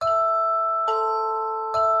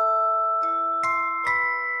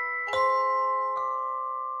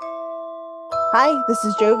Hi, this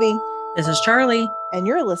is Jovi, This is Charlie. and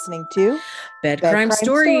you're listening to Bed Bed Crime Crime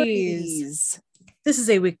Stories. Stories. This is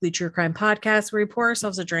a weekly true crime podcast where we pour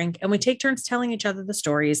ourselves a drink and we take turns telling each other the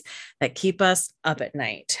stories that keep us up at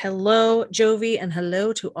night. Hello, Jovi, and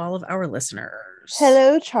hello to all of our listeners.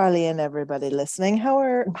 Hello, Charlie, and everybody listening.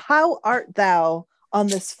 How art thou on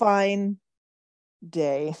this fine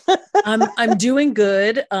day? I'm doing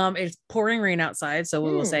good. It's pouring rain outside, so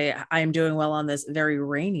we will Mm, say I am doing well on this very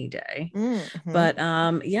rainy day. mhm. But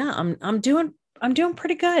yeah, I'm doing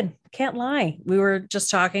pretty good. Can't lie. We were just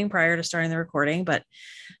talking prior to starting the recording, but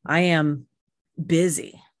I am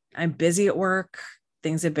busy. I'm busy at work.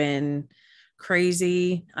 Things have been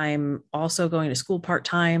crazy. I'm also going to school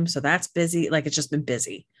part-time, so that's busy. Like it's just been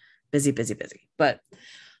busy. Busy, busy, busy. But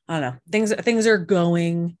I don't know. Things are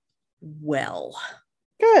going well.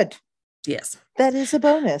 Good. Yes. That is a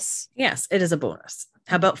bonus. Yes, it is a bonus.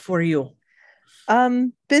 How about for you?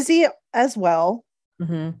 Busy as well.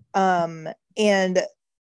 Mm-hmm. Um, and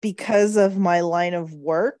because of my line of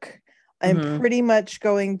work, I'm Mm-hmm. pretty much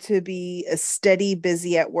going to be a steady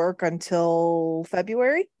busy at work until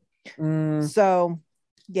February. Mm, So,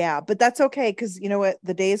 yeah, but that's okay because you know what?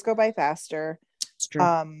 The days go by faster. it's true.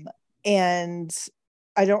 Um, and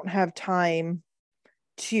I don't have time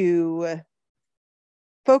to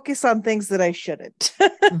focus on things that I shouldn't.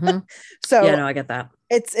 Mm-hmm. Yeah, So no, I get that.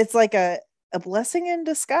 it's like a blessing in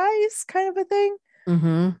disguise kind of a thing.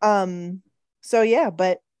 Mm-hmm. Um, so yeah,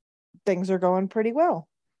 but things are going pretty well.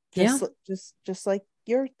 Yeah. Just like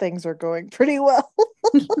your things are going pretty well.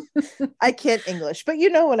 I can't English, but you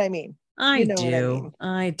know what I mean. I You know what I do. mean.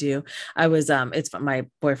 I do. I was it's my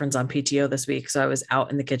boyfriend's on PTO this week, so I was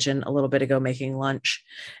out in the kitchen a little bit ago making lunch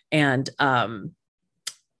and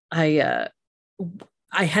I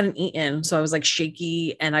I hadn't eaten, so I was like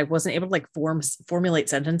shaky and I wasn't able to like formulate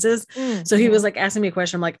sentences. So he was Mm-hmm. like asking me a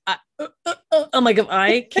question. I'm like I'm like if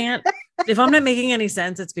I can't if I'm not making any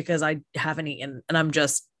sense, it's because I haven't eaten and I'm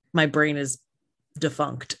just my brain is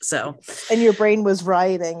defunct. So Yes. And your brain was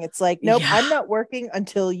rioting. It's like, nope, yeah, I'm not working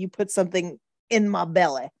until you put something in my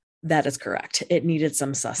belly. that is correct. It needed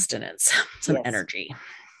some sustenance, some Yes, energy.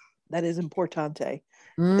 that is importante.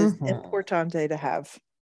 Is Mm-hmm. importante to have.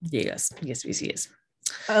 Yes, yes, yes, yes.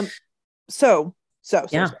 Um, so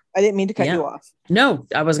Yeah, I didn't mean to cut yeah. you off. No,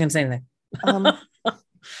 I wasn't gonna say anything. Um,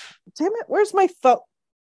 damn it, where's my phone?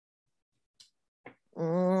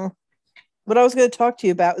 Mm, what I was going to talk to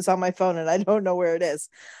you about is on my phone, and I don't know where it is.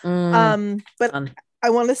 But Fun. I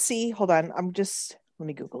want to see. Hold on, let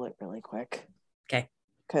me Google it really quick Okay,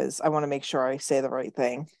 because I want to make sure I say the right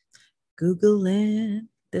thing. Googling.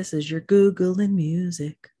 This is your Googling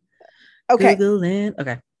music. Okay, Googling.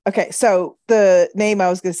 Okay. okay. So the name I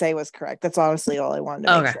was going to say was correct. That's honestly all I wanted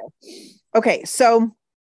to make Okay. sure. Okay, so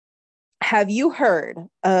have you heard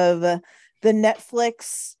of the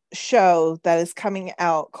Netflix show that is coming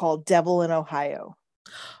out called Devil in Ohio?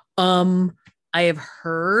 Um, I have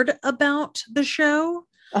heard about the show.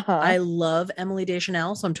 Uh huh. I love Emily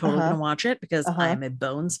Deschanel, so I'm Uh totally huh. gonna watch it because Uh I huh. am a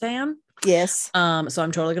Bones fan. Yes. So I'm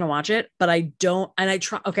totally gonna watch it, but I don't, and I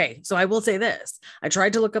try. Okay, so I will say this: I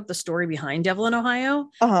tried to look up the story behind Devil in Ohio,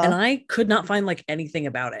 Uh and huh. I could not find like anything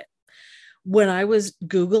about it. When I was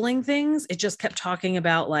Googling things, it just kept talking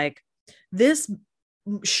about like this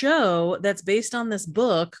show that's based on this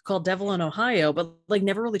book called Devil in Ohio, but like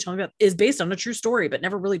never really told me about is based on a true story, but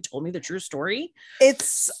never really told me the true story.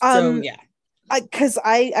 It's So yeah. I because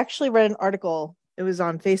I actually read an article. It was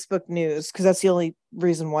on Facebook News because that's the only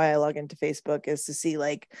reason why I log into Facebook is to see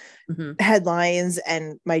like Mm-hmm. headlines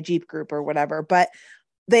and my Jeep group or whatever. But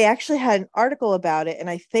they actually had an article about it, and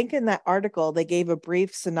I think in that article they gave a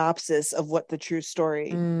brief synopsis of what the true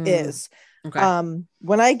story Mm, is. okay.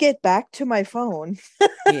 When I get back to my phone,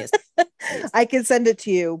 Yes. Yes. I can send it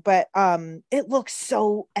to you, but it looks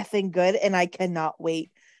so effing good and I cannot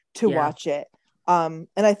wait to Yeah. watch it. And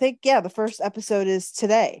I think yeah, the first episode is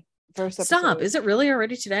today. First Stop. episode, Is it really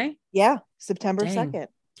already today? yeah, September Dang. 2nd. Yeah.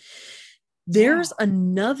 There's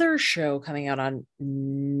another show coming out on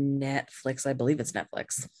Netflix. I believe it's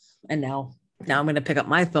Netflix. And now I'm going to pick up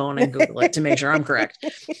my phone and Google it to make sure I'm correct.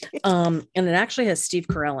 And it actually has Steve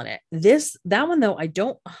Carell in it. That one though, I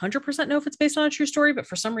don't 100% know if it's based on a true story, but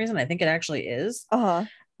for some reason I think it actually is, Uh-huh.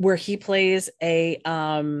 where he plays a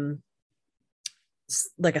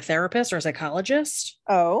like a therapist or a psychologist.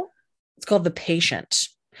 Oh. It's called The Patient.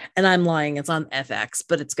 And I'm lying, it's on FX,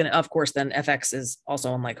 but it's gonna, of course, then FX is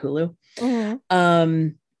also on like Hulu. Mm-hmm.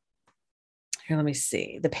 Um, Here, let me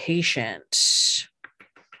see. The Patient.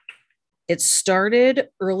 It started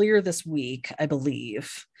earlier this week, I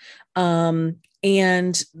believe. And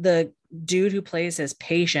the dude who plays his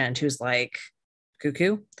patient, who's like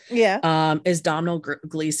Cuckoo, Yeah. is Domhnall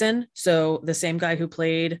Gleeson. So the same guy who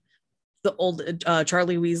played the old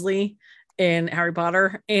Charlie Weasley in Harry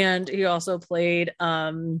Potter, and he also played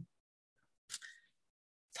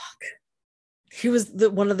he was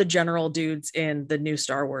one of the general dudes in the new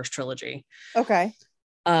Star Wars trilogy. Okay.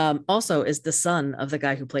 Also is the son of the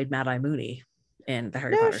guy who played Mad Eye Moody in the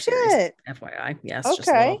Harry No Potter series. shit. FYI. Yes, just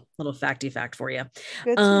a Okay. little facty fact for you.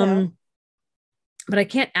 Good to know. But I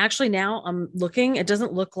can't actually, now I'm looking, it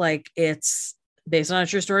doesn't look like it's based on a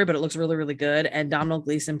true story, but it looks really, really good. And Domhnall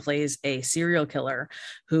Gleeson plays a serial killer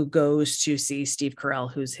who goes to see Steve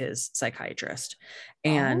Carell, who's his psychiatrist.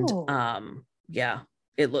 And yeah,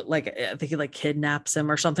 it looked like, I think he like kidnaps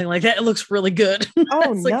him or something like that. It looks really good.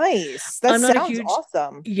 Oh, Like, nice. That I'm not sounds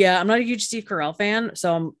awesome. Yeah, I'm not a huge Steve Carell fan,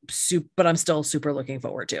 so but I'm still super looking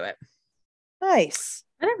forward to it. Nice.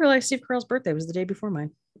 I didn't realize Steve Carell's birthday was the day before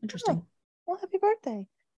mine. Interesting. Oh, well, happy birthday.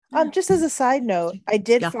 Yeah. Just as a side note, I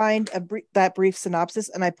did find that brief synopsis,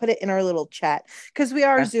 and I put it in our little chat because we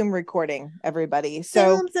are Zoom recording, everybody.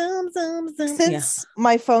 So since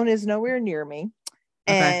my phone is nowhere near me,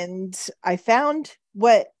 and I found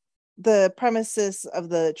what the premises of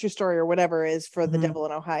the true story or whatever is for the Devil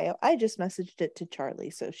in Ohio, I just messaged it to Charlie,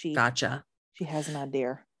 so she has an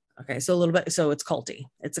idea. Okay, so a little bit, so it's culty.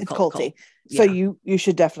 It's culty. So you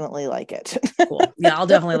should definitely like it. Cool. Yeah, I'll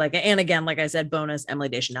definitely like it. And again, like I said, bonus Emily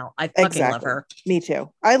Deschanel. I fucking love her. Me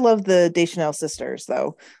too. I love the Deschanel sisters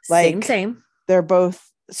though. Like same. They're both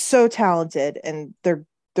so talented and they're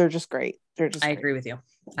just great. I agree with you.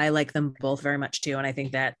 I like them both very much too. And I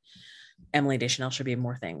think that Emily Deschanel should be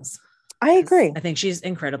more things. I agree. I think she's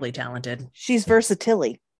incredibly talented. She's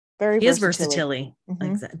versatile. Very versatile.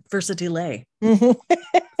 Like that. Versatile.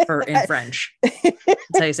 For in French.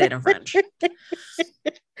 That's how you say it in French.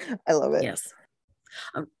 I love it. Yes.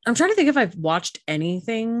 I'm trying to think if I've watched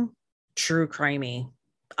anything true crimey.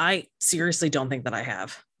 I seriously don't think that I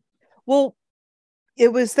have. Well,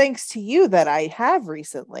 it was thanks to you that I have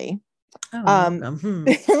recently. Because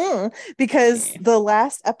the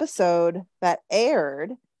last episode that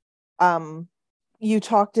aired, you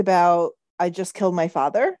talked about I Just Killed My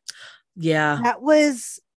Father. Yeah. That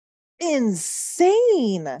was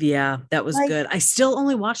insane. Yeah, that was good. I still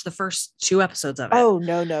only watched the first 2 episodes of it. Oh,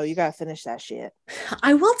 no. You got to finish that shit.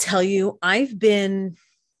 I will tell you, I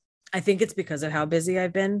think it's because of how busy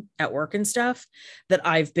I've been at work and stuff that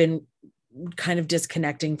I've been kind of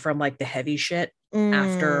disconnecting from like the heavy shit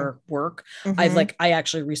after work. I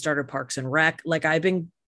actually restarted Parks and Rec. Like I've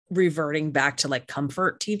been reverting back to like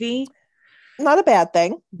comfort TV. Not a bad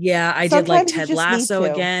thing. Yeah, I did like Ted Lasso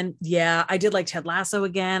again. Yeah, I did like Ted Lasso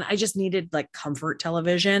again. I just needed like comfort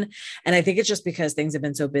television. And I think it's just because things have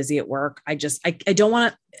been so busy at work. I don't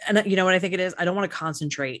want to, and you know what I think it is? I don't want to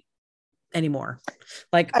concentrate anymore.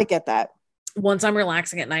 Like I get that. Once I'm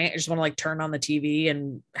relaxing at night, I just want to like turn on the TV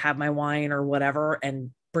and have my wine or whatever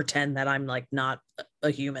and pretend that I'm like not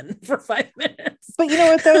a human for 5 minutes. But you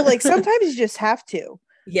know what though? Like sometimes you just have to.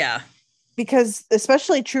 Yeah. Because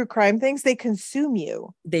especially true crime things, they consume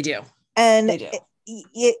you. They do. And they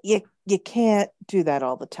do. You can't do that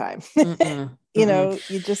all the time. You know,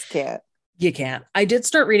 you just can't. You can't. I did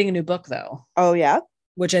start reading a new book though. Oh yeah?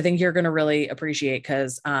 Which I think you're going to really appreciate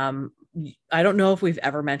because I don't know if we've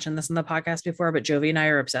ever mentioned this in the podcast before, but Jovi and I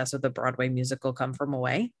are obsessed with the Broadway musical Come From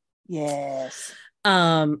Away. Yes.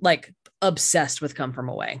 Like obsessed with Come From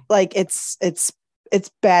Away. Like it's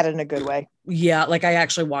bad in a good way. Yeah, like I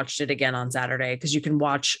actually watched it again on Saturday because you can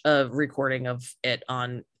watch a recording of it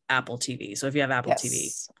on Apple TV. So if you have Apple TV,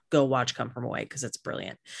 go watch Come From Away because it's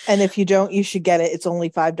brilliant. And if you don't, you should get it. It's only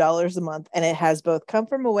 $5 a month and it has both Come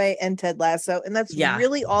From Away and Ted Lasso. And that's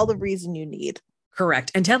really all the reason you need.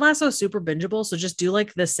 Correct. And Ted Lasso is super bingeable. So just do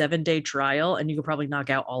like the 7-day trial and you could probably knock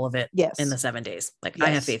out all of it in the 7 days. Like I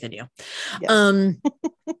have faith in you. Yes.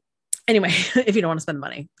 Anyway, if you don't want to spend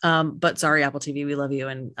money. But sorry, Apple TV, we love you.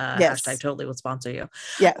 And hashtag totally will sponsor you.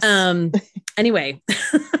 Yes. Anyway.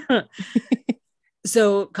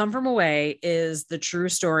 So Come From Away is the true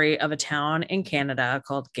story of a town in Canada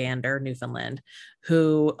called Gander, Newfoundland,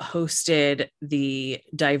 who hosted the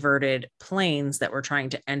diverted planes that were trying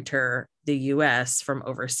to enter the US from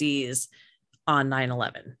overseas on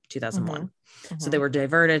 9/11, 2001. So they were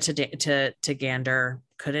diverted to Gander,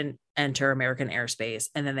 couldn't enter American airspace.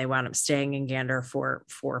 And then they wound up staying in Gander for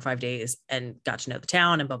 4 or 5 days and got to know the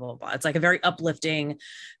town and blah, blah, blah. It's like a very uplifting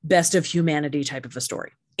best of humanity type of a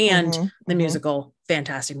story. And the musical,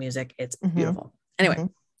 fantastic music. It's beautiful. Anyway,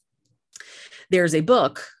 there's a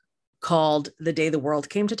book called The Day the World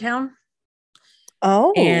Came to Town.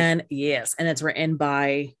 Oh. And yes. And it's written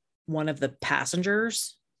by one of the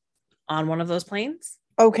passengers on one of those planes.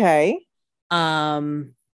 Okay.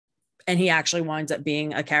 And he actually winds up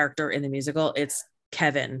being a character in the musical. It's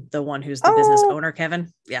Kevin, the one who's the business owner,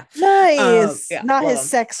 Kevin. Yeah. Nice. Yeah, not his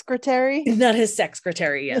secretary. Not his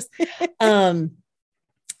secretary, yes.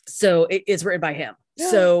 So it's written by him.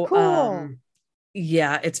 So cool.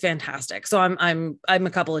 Yeah, it's fantastic. So I'm a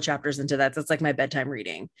couple of chapters into that. That's like my bedtime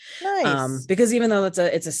reading. Nice. Because even though it's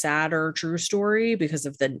a sad or true story, because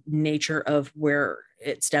of the nature of where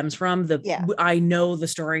it stems from, I know the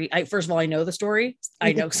story. First of all, I know the story.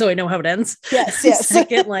 I know how it ends. Yes.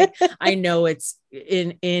 Second, like I know it's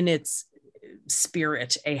in its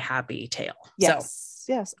spirit a happy tale. Yes.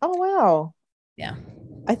 Yes. Oh wow. Yeah.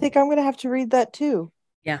 I think I'm gonna have to read that too.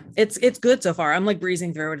 Yeah, it's good so far. I'm like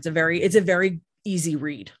breezing through it. It's a very easy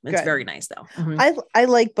read. It's good. Very nice though. Mm-hmm. I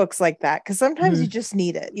like books like that because sometimes you just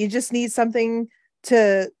need it. You just need something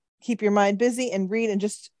to keep your mind busy and read and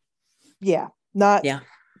just not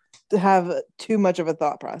have too much of a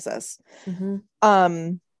thought process.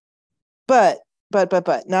 But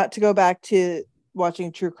not to go back to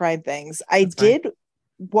watching true crime things. I did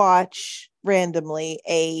watch randomly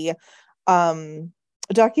a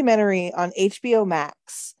documentary on HBO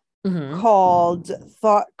Max called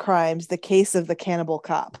Thought Crimes: The Case of the Cannibal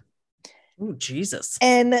Cop. Oh, Jesus.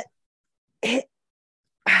 And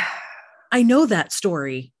I know that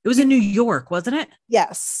story. It was in New York, wasn't it?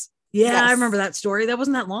 Yes. Yeah, yes. I remember that story. That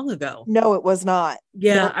wasn't that long ago. No, it was not.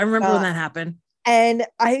 Yeah, I remember when that happened. And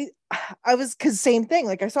I was, because same thing.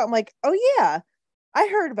 Like I saw it, I'm like, oh yeah, I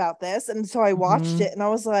heard about this. And so I watched it and I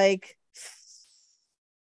was like,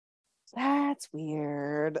 that's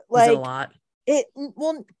weird. Was like it a lot?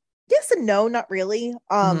 Well, yes and no, not really.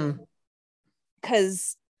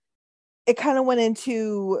 Because it kind of went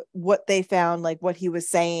into what they found, like what he was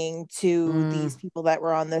saying to these people that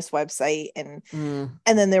were on this website, and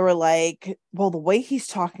then they were like, well, the way he's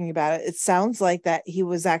talking about it, it sounds like that he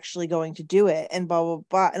was actually going to do it, and blah blah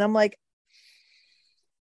blah. And I'm like,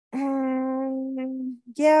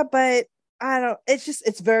 yeah, but I don't.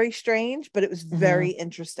 It's very strange, but it was very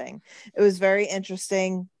interesting. It was very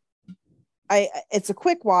interesting. It's a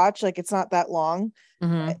quick watch, like it's not that long.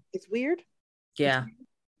 It's weird. Yeah.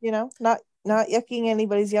 Not yucking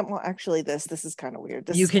anybody's yum. Well, actually, this is kind of weird.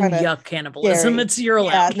 You can yuck cannibalism. Scary. It's your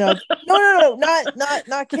allowed. Yeah, no,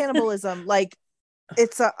 not cannibalism. Like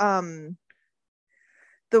it's a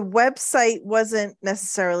the website wasn't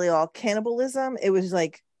necessarily all cannibalism. It was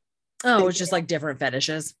like it was just like different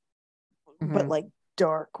fetishes, but like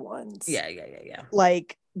dark ones. Yeah.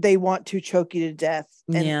 Like they want to choke you to death.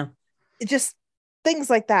 And just things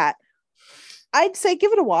like that. I'd say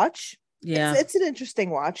give it a watch. Yeah, it's an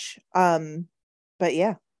interesting watch.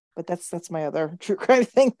 But that's my other true crime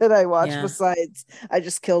thing that I watch. Besides, I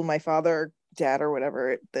just killed my father, or dad, or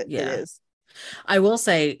whatever it is. I will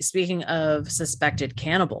say, speaking of suspected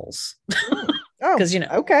cannibals, because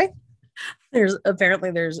okay,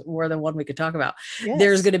 there's more than one we could talk about. Yes.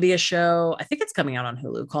 There's going to be a show, I think it's coming out on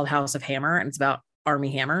Hulu, called House of Hammer, and it's about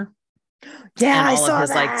Armie Hammer. Yeah, and all I saw of his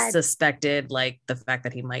that. Like suspected, like the fact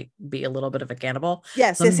that he might be a little bit of a cannibal.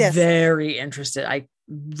 Yes, so I'm very interested. I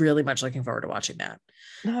really much looking forward to watching that.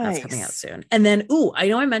 Nice. That's coming out soon. And then, I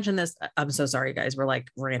know I mentioned this. I'm so sorry, guys. We're like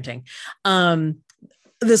ranting.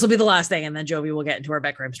 This will be the last thing, and then Jovi will get into our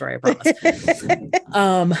bed crime story. I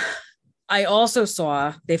promise. I also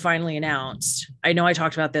saw they finally announced. I know I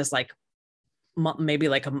talked about this like maybe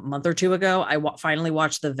like a month or two ago. I finally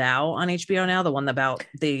watched The Vow on HBO now, the one about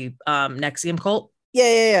the NXIVM cult.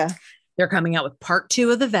 Yeah. They're coming out with part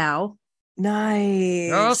 2 of The Vow. Nice.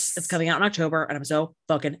 Yes, it's coming out in October, and I'm so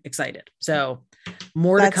fucking excited. So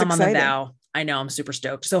more to come exciting. On The Vow. I know, I'm super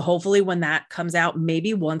stoked. So hopefully when that comes out,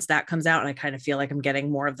 maybe once that comes out and I kind of feel like I'm getting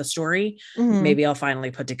more of the story, maybe I'll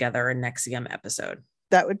finally put together a NXIVM episode.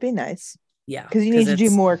 That would be nice. Yeah. Because you need to do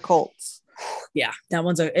more cults. Yeah,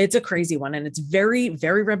 that it's a crazy one, and it's very,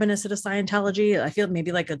 very reminiscent of Scientology. I feel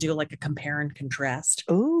maybe like do a compare and contrast.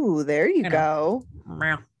 Oh, there you go.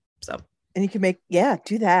 Yeah. So, and you can make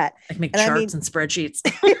do that. I can make charts and spreadsheets.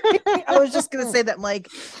 I was just gonna say that, like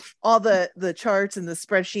all the charts and the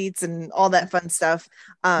spreadsheets and all that fun stuff.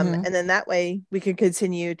 And then that way we can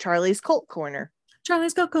continue Charlie's Cult Corner.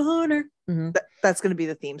 Charlie's Cult Corner. That's going to be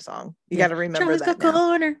the theme song. You got to remember Charlie's that. Cult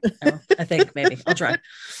Corner. I think maybe I'll try.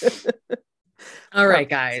 All right,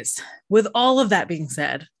 guys. With all of that being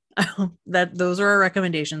said, those are our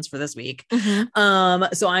recommendations for this week.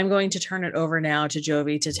 So I'm going to turn it over now to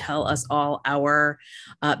Jovi to tell us all our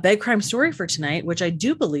bed crime story for tonight, which I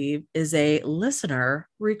do believe is a listener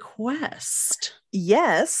request.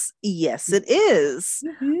 Yes, it is.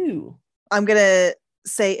 Woo-hoo. I'm gonna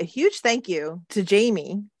say a huge thank you to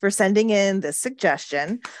Jamie for sending in this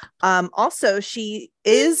suggestion. Also, she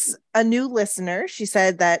is a new listener. She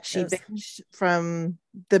said that she binged from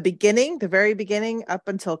the very beginning up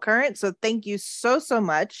until current. So thank you so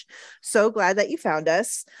much. So glad that you found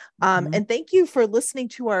us. And thank you for listening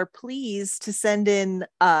to our pleas to send in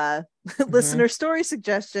listener story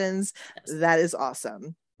suggestions. Yes. That is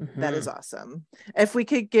awesome. That is awesome. If we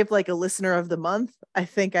could give like a listener of the month, I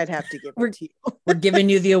think I'd have to give it to you. We're giving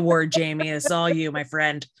you the award, Jamie. It's all you, my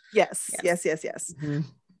friend. Yes.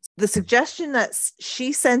 The suggestion that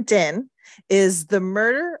she sent in is the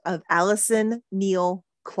murder of Allison Neal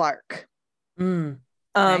Clark.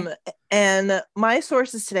 Okay. And my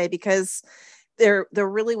sources today, because there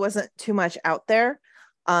really wasn't too much out there.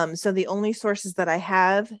 So the only sources that I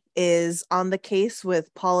have is On the Case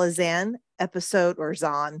with Paula Zahn episode, or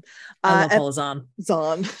Zahn. I love Paula Zahn.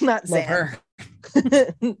 Zahn, not love Zahn. Her.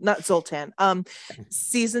 Not Zoltan.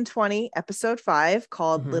 Season 20, episode 5,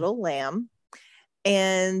 called Little Lamb.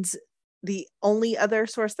 And the only other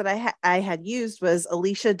source that I had used was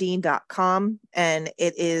AliciaDean.com, and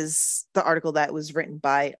it is the article that was written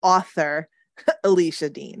by author Alicia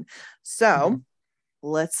Dean. So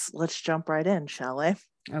let's jump right in, shall we?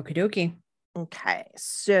 Okie dokie. Okay,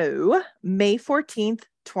 so May 14th,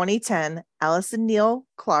 2010, Allison Neal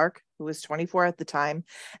Clark, who was 24 at the time,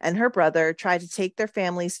 and her brother tried to take their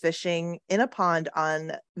families fishing in a pond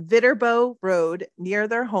on Viterbo Road near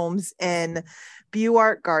their homes in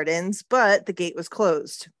Beauart Gardens, but the gate was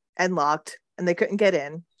closed and locked and they couldn't get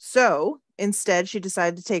in. So instead, she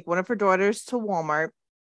decided to take one of her daughters to Walmart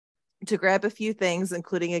to grab a few things,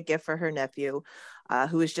 including a gift for her nephew,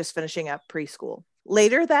 who was just finishing up preschool.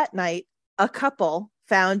 Later that night, a couple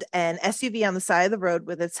found an SUV on the side of the road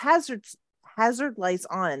with its hazard lights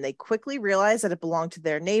on, and they quickly realized that it belonged to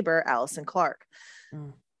their neighbor, Allison Clark.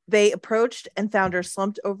 They approached and found her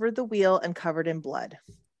slumped over the wheel and covered in blood.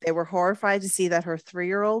 They were horrified to see that her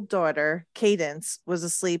 3-year-old daughter, Cadence, was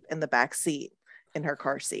asleep in the back seat in her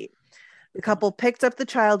car seat. The couple picked up the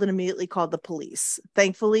child and immediately called the police.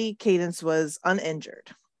 Thankfully, Cadence was uninjured.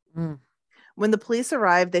 When the police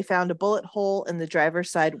arrived, they found a bullet hole in the driver's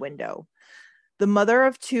side window. The mother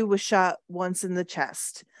of 2 was shot once in the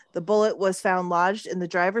chest. The bullet was found lodged in the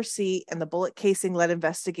driver's seat, and the bullet casing led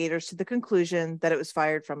investigators to the conclusion that it was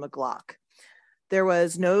fired from a Glock. There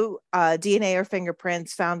was no DNA or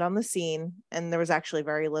fingerprints found on the scene, and there was actually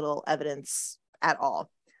very little evidence at all.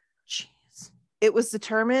 Jeez. It was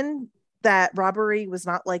determined that robbery was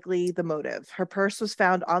not likely the motive. Her purse was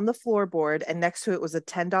found on the floorboard, and next to it was a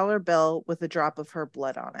 $10 bill with a drop of her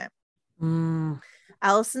blood on it.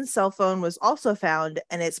 Allison's cell phone was also found,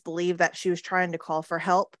 and it's believed that she was trying to call for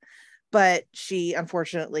help, but she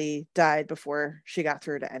unfortunately died before she got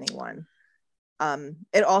through to anyone.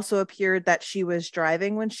 It also appeared that she was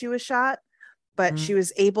driving when she was shot, but she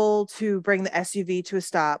was able to bring the SUV to a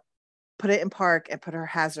stop, put it in park, and put her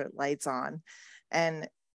hazard lights on. And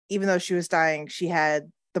even though she was dying, she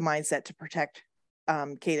had the mindset to protect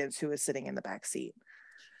Cadence, who was sitting in the back seat.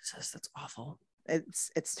 Jesus, that's awful.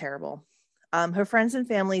 It's terrible. Her friends and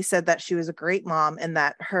family said that she was a great mom and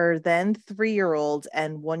that her then 3-year-old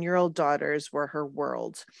and 1-year-old daughters were her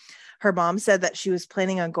world. Her mom said that she was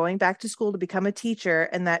planning on going back to school to become a teacher,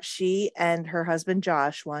 and that she and her husband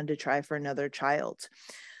Josh wanted to try for another child.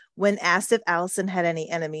 When asked if Allison had any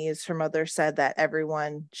enemies, her mother said that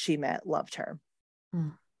everyone she met loved her.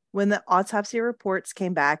 When the autopsy reports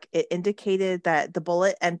came back, it indicated that the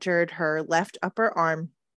bullet entered her left upper arm,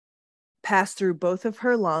 passed through both of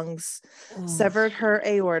her lungs, severed her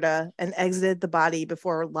aorta, and exited the body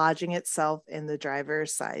before lodging itself in the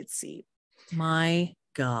driver's side seat. My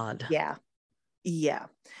God. Yeah.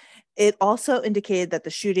 It also indicated that the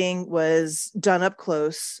shooting was done up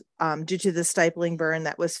close due to the stifling burn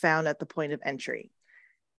that was found at the point of entry.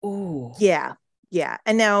 Oh. Yeah.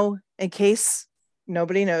 And now, in case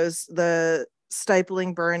nobody knows, the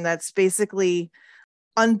stifling burn, that's basically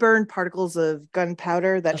unburned particles of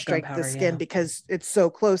gunpowder that strike the skin because it's so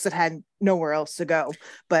close it had nowhere else to go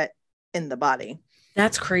but in the body.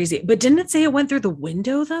 That's crazy. But didn't it say it went through the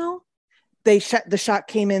window though? The shot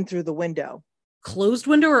came in through the window. Closed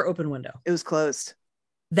window or open window? It was closed.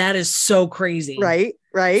 That is so crazy. Right.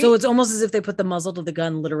 So it's almost as if they put the muzzle to the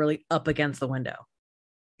gun literally up against the window.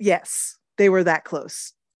 Yes, they were that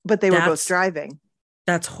close, but they were both driving.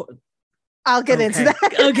 I'll get into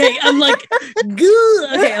that. Okay. I'm like,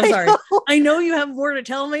 good. Okay. I'm sorry. I know you have more to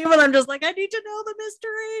tell me, but I'm just like, I need to know the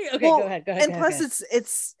mystery. Okay. Go ahead. And plus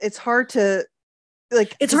it's hard to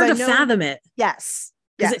like, it's hard to fathom it. Yes.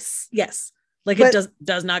 Like it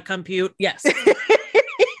does not compute. Yes.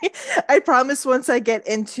 I promise once I get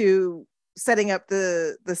into setting up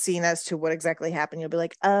the scene as to what exactly happened, you'll be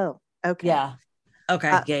like, oh, okay. Yeah.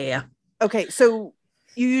 Okay. Yeah. Okay. So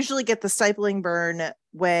you usually get the stifling burn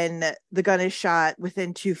when the gun is shot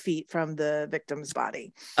within 2 feet from the victim's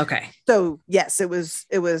body. Okay. So yes, it was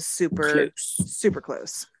super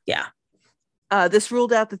close. Yeah. This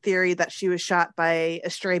ruled out the theory that she was shot by a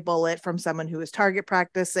stray bullet from someone who was target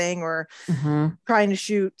practicing or trying to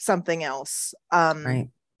shoot something else. Right.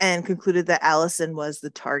 And concluded that Allison was the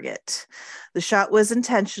target. The shot was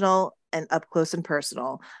intentional and up close and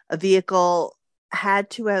personal. A vehicle had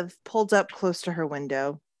to have pulled up close to her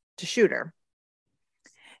window to shoot her.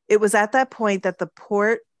 It was at that point that the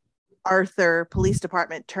Port Arthur Police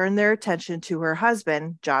Department turned their attention to her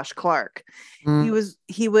husband, Josh Clark.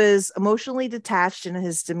 He was emotionally detached and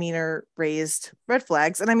his demeanor raised red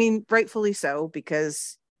flags. And I mean, rightfully so,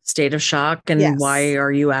 because state of shock. And why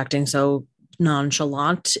are you acting so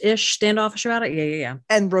nonchalant-ish, standoffish about it? Yeah.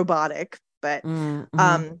 And robotic. But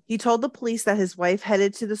he told the police that his wife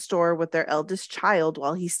headed to the store with their eldest child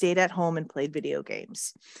while he stayed at home and played video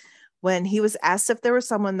games. When he was asked if there was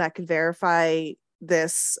someone that could verify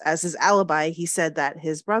this as his alibi, he said that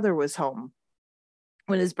his brother was home.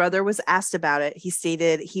 When his brother was asked about it, he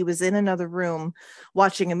stated he was in another room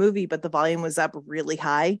watching a movie, but the volume was up really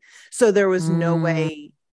high. So there was no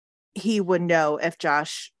way he would know if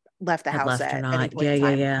Josh left the house at any point in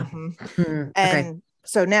time. Yeah. And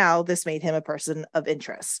so now this made him a person of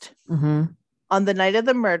interest. On the night of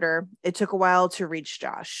the murder, it took a while to reach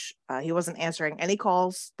Josh. He wasn't answering any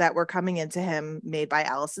calls that were coming into him made by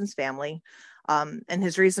Allison's family. And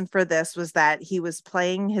his reason for this was that he was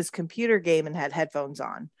playing his computer game and had headphones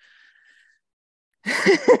on.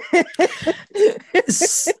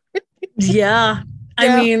 Yeah.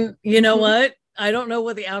 I mean, you know what? I don't know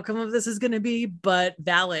what the outcome of this is going to be, but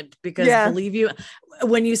valid, because believe you,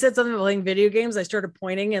 when you said something about playing video games, I started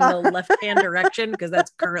pointing in the left-hand direction because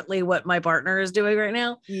that's currently what my partner is doing right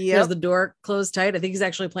now. He has the door closed tight. I think he's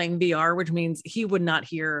actually playing VR, which means he would not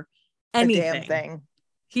hear anything. A damn thing.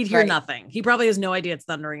 He'd hear nothing. He probably has no idea it's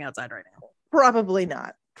thundering outside right now. Probably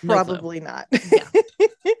not. Probably not. Yeah.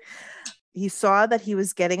 He saw that he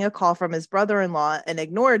was getting a call from his brother-in-law and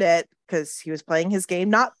ignored it because he was playing his game,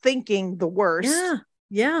 not thinking the worst.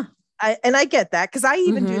 Yeah. I get that, because I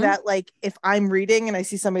even do that. Like if I'm reading and I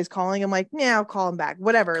see somebody's calling, I'm like, yeah, I'll call him back.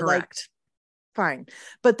 Whatever. Correct. Like, fine.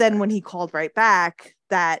 But then when he called right back,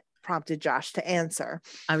 that prompted Josh to answer.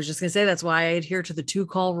 I was just going to say, that's why I adhere to the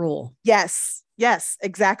 2-call rule. Yes,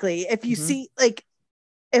 exactly. If you see, like,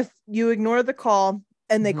 if you ignore the call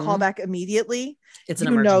and they call back immediately, it's an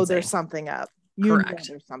emergency. Know there's something up. Correct. Know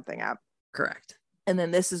there's something up. Correct. And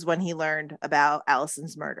then this is when he learned about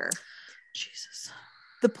Allison's murder. Jesus.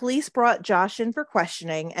 The police brought Josh in for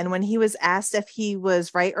questioning, and when he was asked if he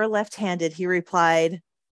was right or left-handed, he replied,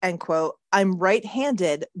 end quote, "I'm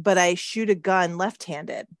right-handed, but I shoot a gun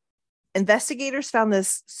left-handed." Investigators found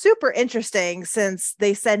this super interesting since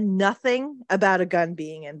they said nothing about a gun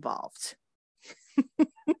being involved.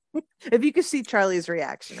 If you could see Charlie's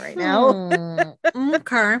reaction right now.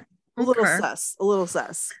 Okay. A little sus. A little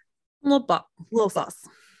sus. A little sus.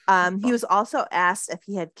 He was also asked if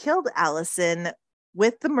he had killed Allison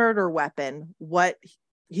with the murder weapon, what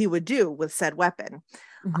he would do with said weapon.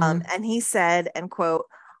 And he said, end quote,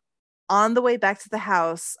 "On the way back to the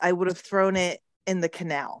house, I would have thrown it in the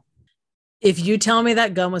canal." If you tell me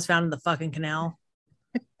that gun was found in the fucking canal,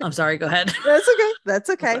 I'm sorry. Go ahead. That's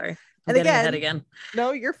okay. And again,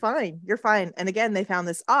 no, you're fine. And again, they found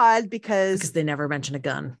this odd because they never mention a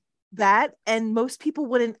gun. That, and most people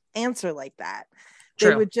wouldn't answer like that. True.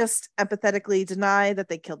 They would just empathetically deny that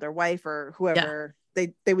they killed their wife or whoever.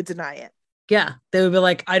 They would deny it. Yeah, they would be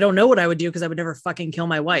like, I don't know what I would do because I would never fucking kill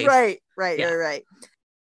my wife. Right.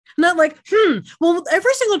 Not like, well,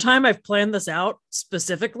 every single time I've planned this out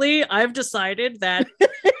specifically, I've decided that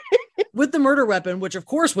with the murder weapon, which of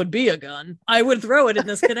course would be a gun, I would throw it in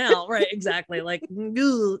this canal. Right. Exactly. Like,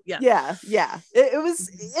 yeah.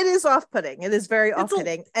 It is off-putting. It is very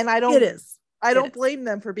off-putting. And I don't blame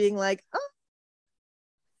them for being like, oh.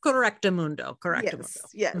 Correctamundo.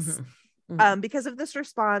 Yes. Because of this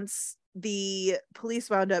response, the police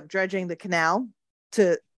wound up dredging the canal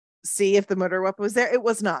to see if the murder weapon was there. It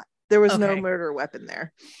was not. There was no murder weapon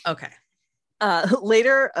there. Okay.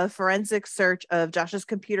 Later, a forensic search of Josh's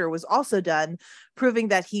computer was also done, proving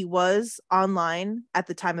that he was online at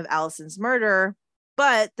the time of Allison's murder,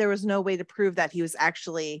 but there was no way to prove that he was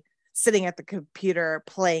actually sitting at the computer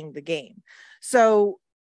playing the game. So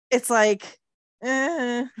it's like,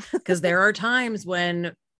 because there are times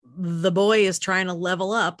when the boy is trying to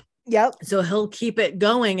level up Yep. So he'll keep it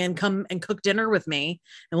going and come and cook dinner with me,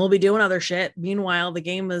 and we'll be doing other shit. Meanwhile, the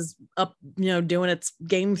game is up, doing its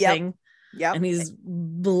game thing. Yep. And he's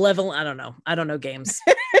level. I don't know games.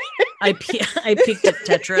 I peaked at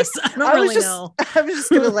Tetris. I don't really know. I was just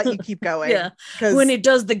going to let you keep going. Yeah. When he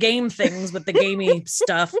does the game things with the gamey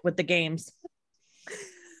stuff with the games.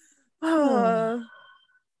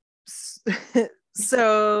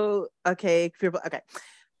 So, okay.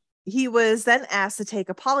 He was then asked to take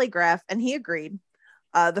a polygraph and he agreed.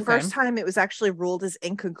 The first time it was actually ruled as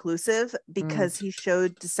inconclusive because he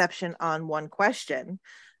showed deception on one question.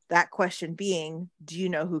 That question being, do you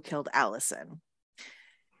know who killed Allison?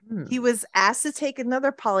 He was asked to take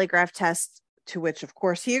another polygraph test, to which, of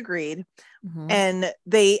course, he agreed. And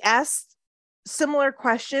they asked similar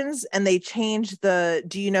questions and they changed the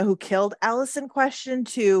do you know who killed Allison question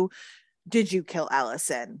to did you kill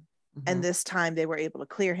Allison? And this time they were able to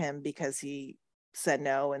clear him because he said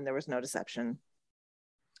no and there was no deception.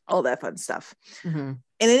 All that fun stuff. In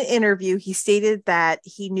an interview, he stated that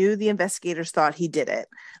he knew the investigators thought he did it.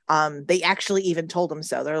 They actually even told him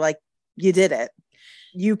so. They're like, you did it.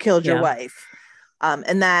 You killed your wife.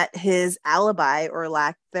 And that his alibi or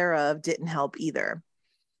lack thereof didn't help either.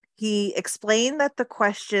 He explained that the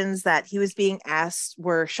questions that he was being asked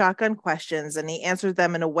were shotgun questions, and he answered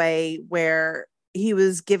them in a way where he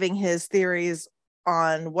was giving his theories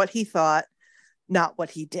on what he thought, not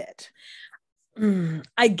what he did.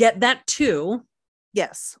 I get that too.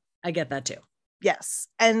 Yes. I get that too. Yes.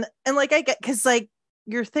 And like I get, because like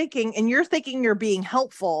you're thinking you're being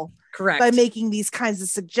helpful. Correct. By making these kinds of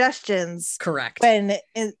suggestions. Correct. When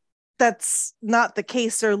that's not the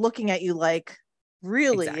case. They're looking at you like,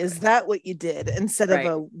 really, is that what you did? Instead of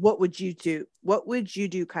a what would you do? What would you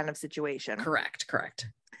do kind of situation. Correct.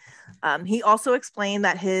 He also explained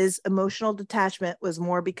that his emotional detachment was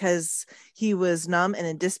more because he was numb and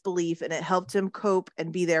in disbelief, and it helped him cope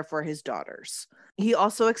and be there for his daughters. He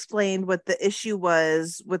also explained what the issue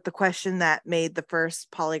was with the question that made the first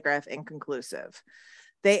polygraph inconclusive.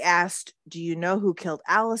 They asked, do you know who killed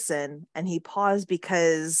Allison? And he paused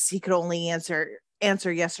because he could only answer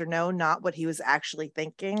yes or no, not what he was actually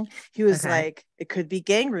thinking. He was like, it could be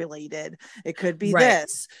gang related. It could be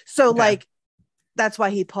this. So like, that's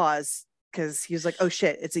why he paused, because he was like, oh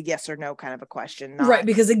shit, it's a yes or no kind of a question. Right.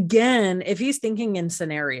 Because again, if he's thinking in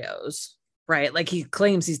scenarios, right, like he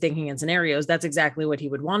claims he's thinking in scenarios, that's exactly what he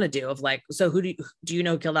would want to do. Of like, so who do you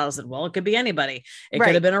know killed Allison? Well, it could be anybody. It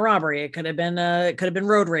could have been a robbery. It could have been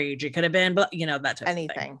road rage. It could have been, that type anything.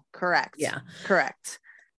 Of thing. Correct. Yeah. Correct.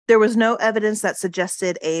 There was no evidence that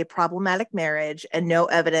suggested a problematic marriage and no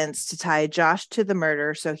evidence to tie Josh to the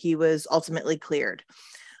murder, so he was ultimately cleared.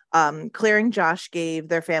 Clearing Josh gave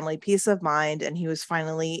their family peace of mind, and he was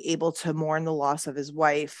finally able to mourn the loss of his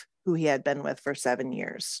wife, who he had been with for 7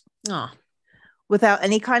 years. Oh. Without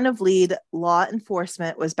any kind of lead, law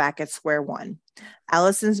enforcement was back at square one.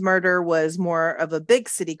 Allison's murder was more of a big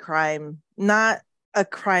city crime, not a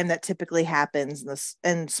crime that typically happens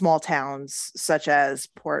in small towns such as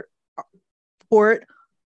Port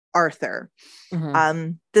Arthur.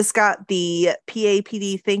 This got the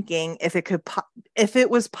PAPD thinking if it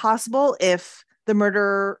was possible if the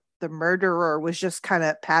murderer was just kind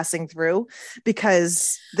of passing through,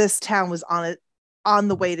 because this town was on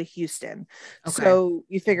the way to Houston. So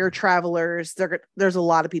you figure travelers, there's a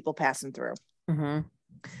lot of people passing through.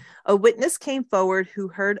 A witness came forward who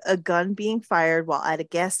heard a gun being fired while at a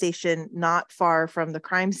gas station not far from the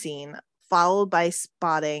crime scene, followed by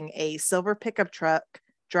spotting a silver pickup truck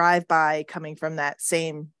drive by coming from that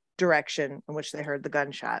same direction in which they heard the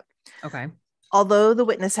gunshot. Although the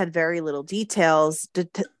witness had very little details,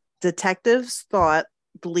 detectives thought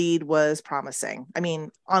the lead was promising. I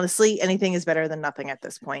mean, honestly, anything is better than nothing at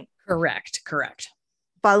this point. Correct.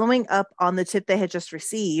 Following up on the tip they had just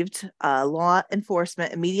received, law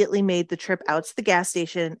enforcement immediately made the trip out to the gas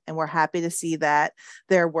station and were happy to see that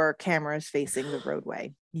there were cameras facing the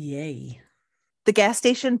roadway. Yay. The gas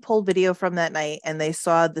station pulled video from that night, and they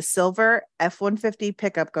saw the silver F-150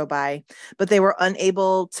 pickup go by, but they were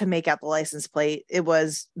unable to make out the license plate. It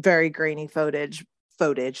was very grainy footage,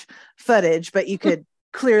 but you could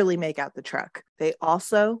clearly make out the truck. They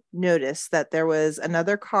also noticed that there was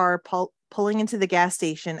another car pulling into the gas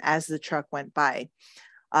station as the truck went by.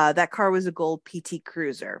 That car was a gold PT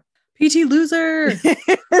Cruiser. PT Loser.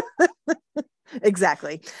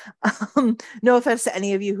 Exactly. No offense to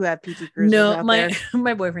any of you who have PT Cruisers. No,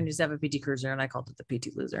 my boyfriend used to have a PT Cruiser, and I called it the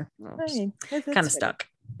PT Loser. I mean, kind of stuck.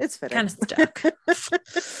 It's fitting. Kind of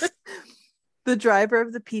stuck. The driver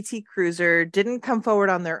of the PT Cruiser didn't come forward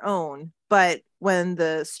on their own, but when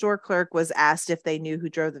the store clerk was asked if they knew who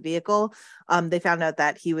drove the vehicle, they found out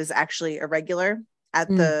that he was actually a regular at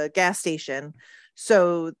the gas station.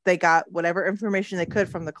 So they got whatever information they could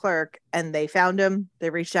from the clerk, and they found him.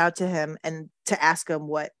 They reached out to him and to ask him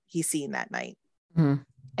what he seen that night.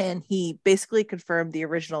 And he basically confirmed the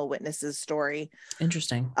original witness's story.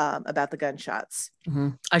 Interesting. About the gunshots.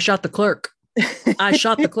 I shot the clerk. I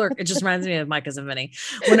shot the clerk. It just reminds me of My Cousin Vinny.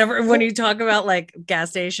 When you talk about like gas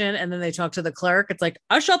station and then they talk to the clerk, it's like,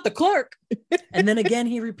 I shot the clerk. And then again,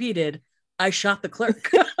 he repeated, I shot the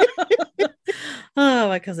clerk. Oh,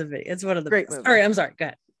 My Cousin Vinny. It's one of the great best. All right, I'm sorry. Go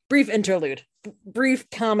ahead. Brief interlude. Brief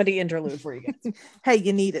comedy interlude for you guys. Hey,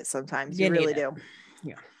 you need it sometimes. You really do.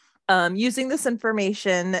 Yeah. Using this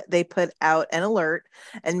information, they put out an alert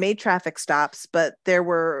and made traffic stops, but there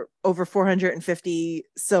were over 450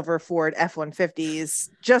 silver Ford F-150s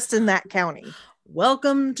just in that county.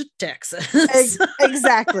 Welcome to Texas.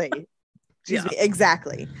 Exactly. Excuse me.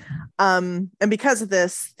 Exactly. And because of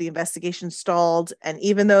this, the investigation stalled. And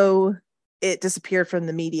even though it disappeared from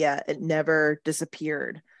the media, it never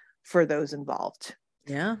disappeared for those involved.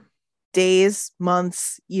 Yeah. Days,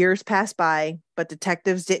 months, years passed by, but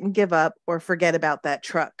detectives didn't give up or forget about that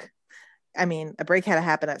truck. I mean, a break had to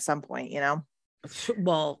happen at some point, you know?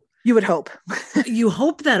 Well, you would hope. You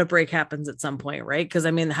hope that a break happens at some point, right? Because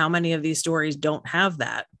I mean, how many of these stories don't have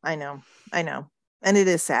that? I know. And it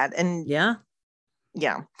is sad. And yeah.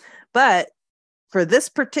 But for this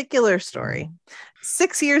particular story,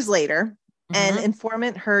 6 years later, an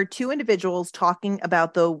informant heard two individuals talking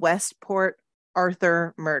about the Westport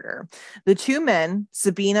Arthur murder. The two men,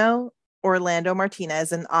 Sabino Orlando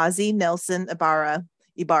Martinez and Ozzie Nelson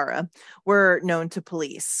Ibarra, were known to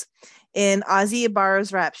police. In Ozzie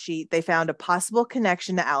Ibarra's rap sheet, they found a possible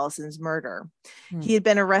connection to Allison's murder. He had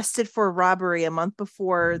been arrested for robbery a month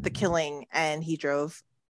before the killing, and he drove,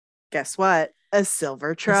 guess what? A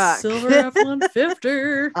silver truck. A silver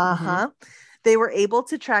F-150. They were able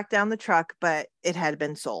to track down the truck, but it had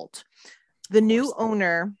been sold. The new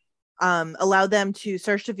owner allowed them to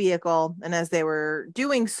search the vehicle, and as they were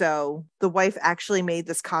doing so, the wife actually made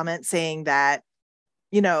this comment saying that,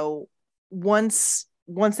 you know, once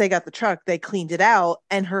they got the truck, they cleaned it out,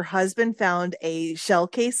 and her husband found a shell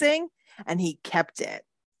casing and he kept it.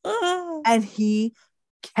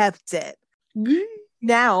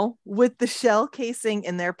 Now, with the shell casing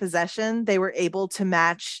in their possession, they were able to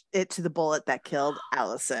match it to the bullet that killed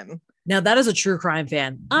Allison. Now, that is a true crime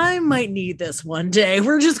fan. I might need this one day.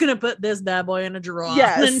 We're just going to put this bad boy in a drawer.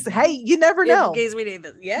 Yes. Hey, you never know. In case we need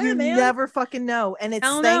this. Yeah, you man. never fucking know. And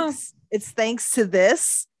it's thanks to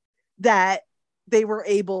this that they were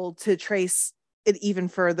able to trace it even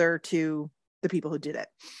further to the people who did it.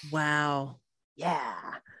 Wow. Yeah.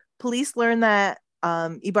 Police learned that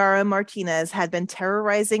Ibarra Martinez had been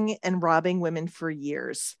terrorizing and robbing women for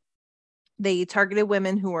years. They targeted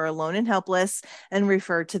women who were alone and helpless and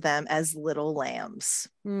referred to them as little lambs.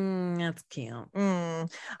 That's cute.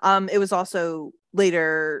 It was also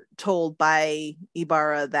later told by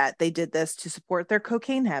Ibarra that they did this to support their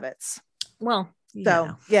cocaine habits. Well,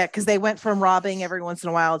 so yeah, because they went from robbing every once in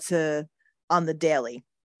a while to on the daily.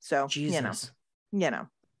 So, Jesus. you know,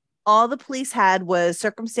 all the police had was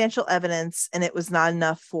circumstantial evidence, and it was not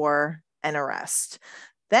enough for an arrest.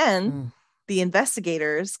 Then the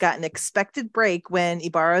investigators got an expected break when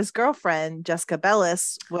Ibarra's girlfriend, Jessica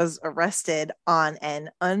Bellis, was arrested on an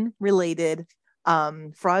unrelated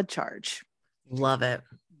fraud charge. Love it.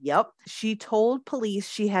 Yep. She told police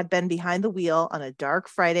she had been behind the wheel on a dark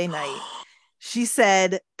Friday night. She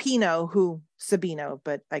said Sabino,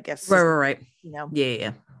 but I guess right. You know,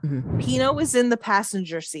 yeah. Pino was in the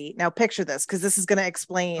passenger seat. Now picture this, because this is going to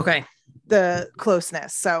explain the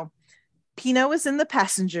closeness. So Pino was in the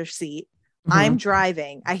passenger seat. I'm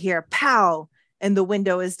driving. I hear pow, and the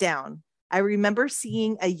window is down. I remember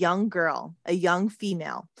seeing a young girl, a young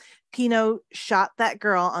female. Pino shot that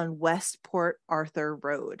girl on Westport Arthur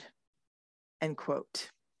Road. End quote.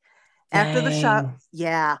 After the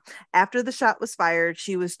shot was fired,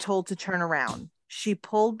 she was told to turn around. She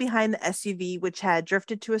pulled behind the SUV, which had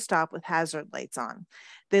drifted to a stop with hazard lights on.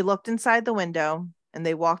 They looked inside the window, and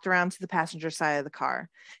they walked around to the passenger side of the car.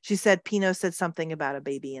 She said Pino said something about a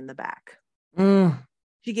baby in the back.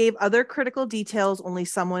 She gave other critical details only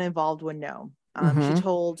someone involved would know. She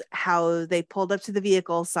told how they pulled up to the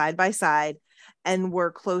vehicle side by side and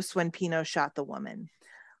were close when Pino shot the woman.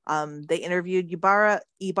 They interviewed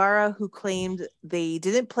Ibarra, who claimed they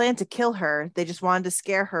didn't plan to kill her. They just wanted to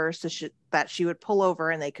scare her so that she would pull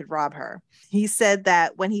over and they could rob her. He said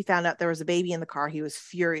that when he found out there was a baby in the car, he was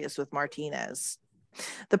furious with Martinez.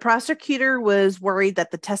 The prosecutor was worried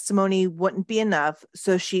that the testimony wouldn't be enough,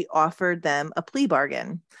 so she offered them a plea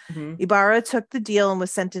bargain. Ibarra took the deal and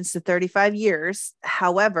was sentenced to 35 years.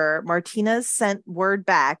 However, Martinez sent word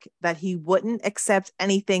back that he wouldn't accept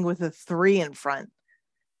anything with a 3 in front.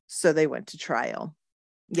 So they went to trial.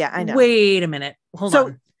 Yeah, I know. Wait a minute. Hold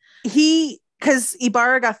on. Because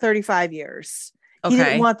Ibarra got 35 years. Okay. He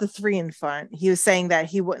didn't want the 3 in front. He was saying that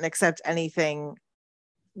he wouldn't accept anything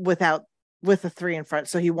with a 3 in front.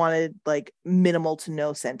 So he wanted like minimal to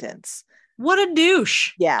no sentence. What a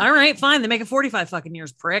douche. Yeah. All right, fine. They make it 45 fucking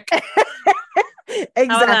years, prick.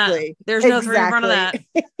 Exactly. There's no 3 in front of that.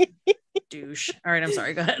 Douche. All right, I'm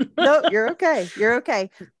sorry. Go ahead. No, you're okay. You're okay.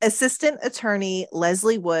 Assistant attorney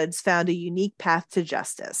Leslie Woods found a unique path to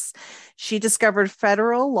justice. She discovered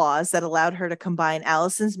federal laws that allowed her to combine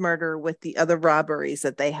Allison's murder with the other robberies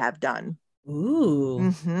that they have done. Ooh.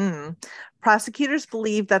 Mm-hmm. Prosecutors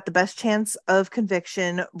believe that the best chance of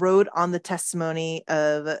conviction rode on the testimony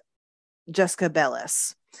of Jessica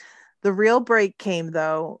Bellis. The real break came,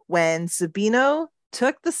 though, when Sabino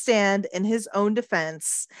took the stand in his own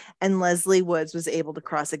defense and Leslie Woods was able to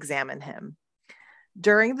cross-examine him.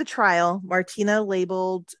 During the trial, Martinez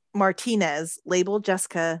labeled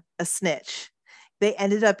Jessica a snitch. They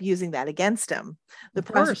ended up using that against him. The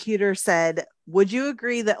prosecutor said, "Would you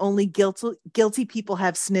agree that only guilty people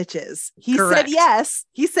have snitches?" He Correct. said yes.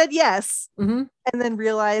 He said yes. Mm-hmm. And then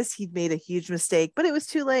realized he'd made a huge mistake, but it was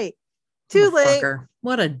too late. Too late.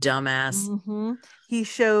 What a dumbass. Mm-hmm. He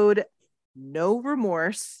showed no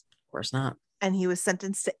remorse. Of course not. And he was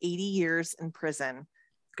sentenced to 80 years in prison.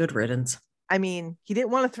 Good riddance. I mean, he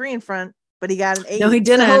didn't want a 3 in front, but he got an 8. No, he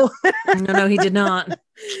didn't. So... no, he did not.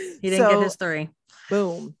 He didn't get his 3.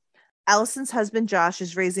 Boom. Allison's husband, Josh,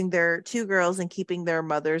 is raising their 2 girls and keeping their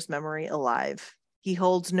mother's memory alive. He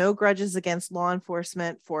holds no grudges against law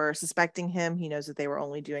enforcement for suspecting him. He knows that they were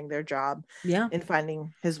only doing their job in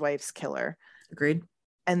finding his wife's killer. Agreed.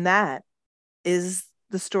 And that is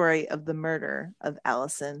the story of the murder of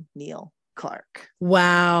Allison Neal Clark.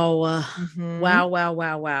 Wow. Mm-hmm.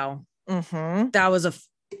 Wow. Mm-hmm. That was a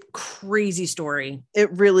crazy story.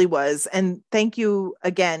 It really was. And thank you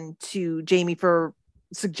again to Jamie for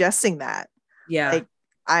suggesting that. Yeah. Like,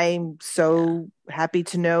 I'm so happy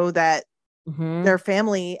to know that their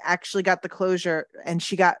family actually got the closure and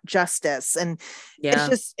she got justice. And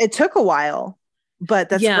it took a while, but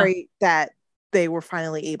that's great that they were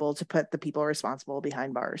finally able to put the people responsible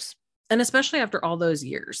behind bars. And especially after all those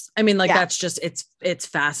years. I mean, that's just, it's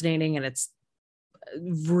fascinating. And it's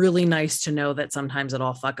really nice to know that sometimes it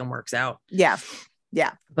all fucking works out. Yeah.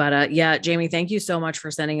 Yeah. But Jamie, thank you so much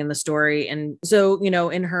for sending in the story. And so,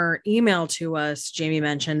 in her email to us, Jamie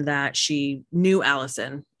mentioned that she knew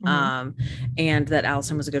Allison, and that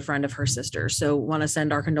Allison was a good friend of her sister. So want to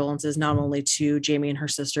send our condolences, not only to Jamie and her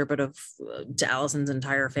sister, but to Allison's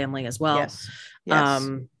entire family as well. Yes.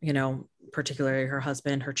 Particularly her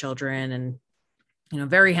husband, her children, and,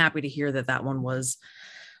 very happy to hear that one was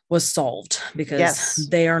solved, because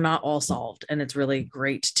they are not all solved. And it's really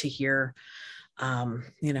great to hear,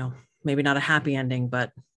 maybe not a happy ending,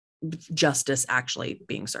 but justice actually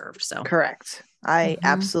being served. So correct. I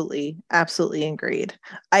absolutely agreed.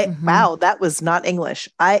 Wow, that was not English.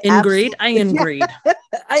 I agreed. I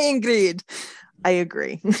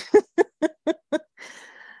agree.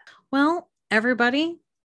 Well, everybody,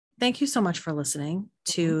 thank you so much for listening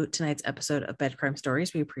to tonight's episode of Bed Crime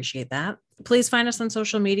Stories. We appreciate that. Please find us on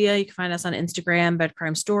social media. You can find us on Instagram, Bed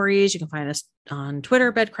Crime Stories. You can find us on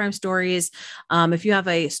Twitter, Bed Crime Stories. If you have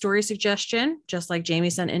a story suggestion, just like Jamie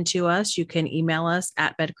sent in to us, you can email us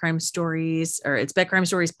at bedcrimestories, or it's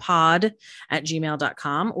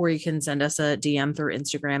bedcrimestoriespod@gmail.com, or you can send us a DM through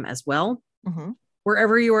Instagram as well.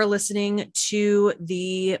 Wherever you are listening to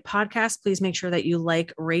the podcast, please make sure that you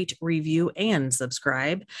like, rate, review, and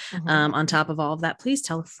subscribe. On top of all of that, please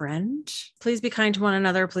tell a friend. Please be kind to one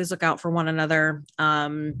another. Please look out for one another.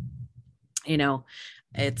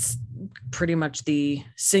 It's pretty much the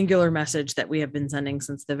singular message that we have been sending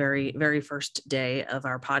since the very, very first day of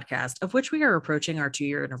our podcast, of which we are approaching our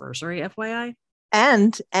 2-year anniversary, FYI.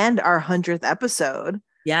 And our 100th episode.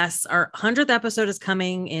 Yes, our 100th episode is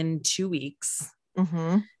coming in 2 weeks.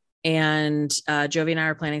 And Jovi and I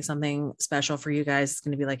are planning something special for you guys. It's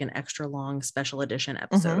going to be like an extra long special edition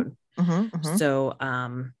episode. So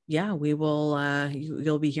we will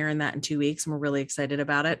you'll be hearing that in 2 weeks, and we're really excited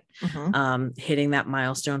about it. Hitting that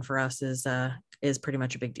milestone for us is pretty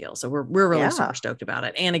much a big deal. So we're really super stoked about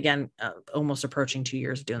it. And again, almost approaching 2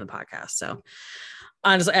 years of doing the podcast. So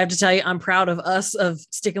Honestly, I have to tell you, I'm proud of us of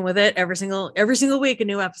sticking with it every single week. A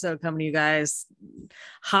new episode coming to you guys.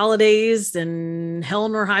 Holidays and hell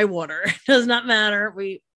nor high water, does not matter.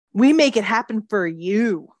 We make it happen for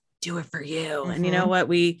you. Do it for you. Mm-hmm. And you know what?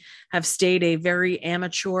 We have stayed a very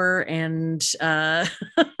amateur and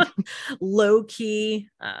low key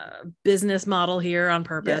business model here on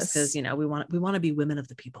purpose because you know we want to be women of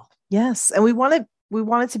the people. Yes, and we want it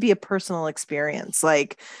to be a personal experience.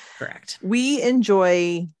 Like, correct. We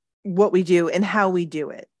enjoy what we do and how we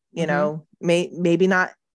do it. You know, maybe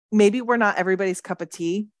we're not everybody's cup of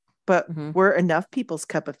tea, but we're enough people's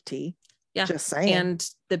cup of tea. Yeah. Just saying. And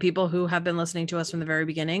the people who have been listening to us from the very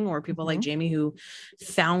beginning, or people like Jamie who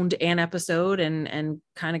found an episode and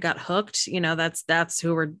kind of got hooked, you know, that's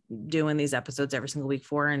who we're doing these episodes every single week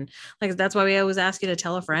for. And like, that's why we always ask you to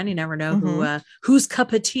tell a friend. You never know whose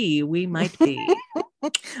cup of tea we might be.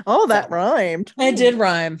 Oh, that rhymed. It did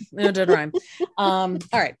rhyme. All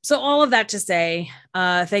right. So all of that to say,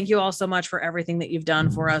 thank you all so much for everything that you've done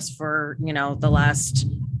for us for, you know, the last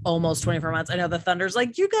almost 24 months. I know the Thunder's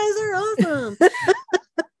like, you guys are awesome.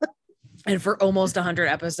 And for almost 100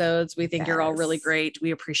 episodes, we think you're all really great. We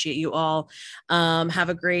appreciate you all. Have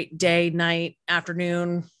a great day, night,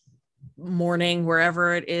 afternoon, morning,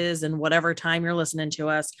 wherever it is, and whatever time you're listening to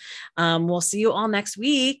us. We'll see you all next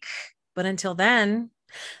week. But until then,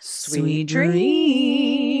 sweet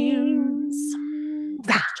dreams.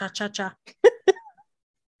 Cha cha cha.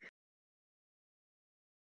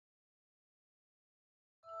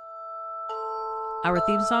 Our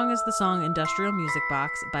theme song is the song Industrial Music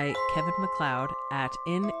Box by Kevin MacLeod at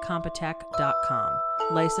incompetech.com.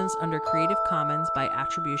 Licensed under Creative Commons by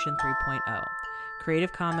Attribution 3.0.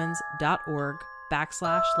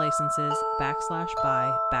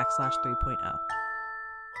 creativecommons.org/licenses/by/3.0.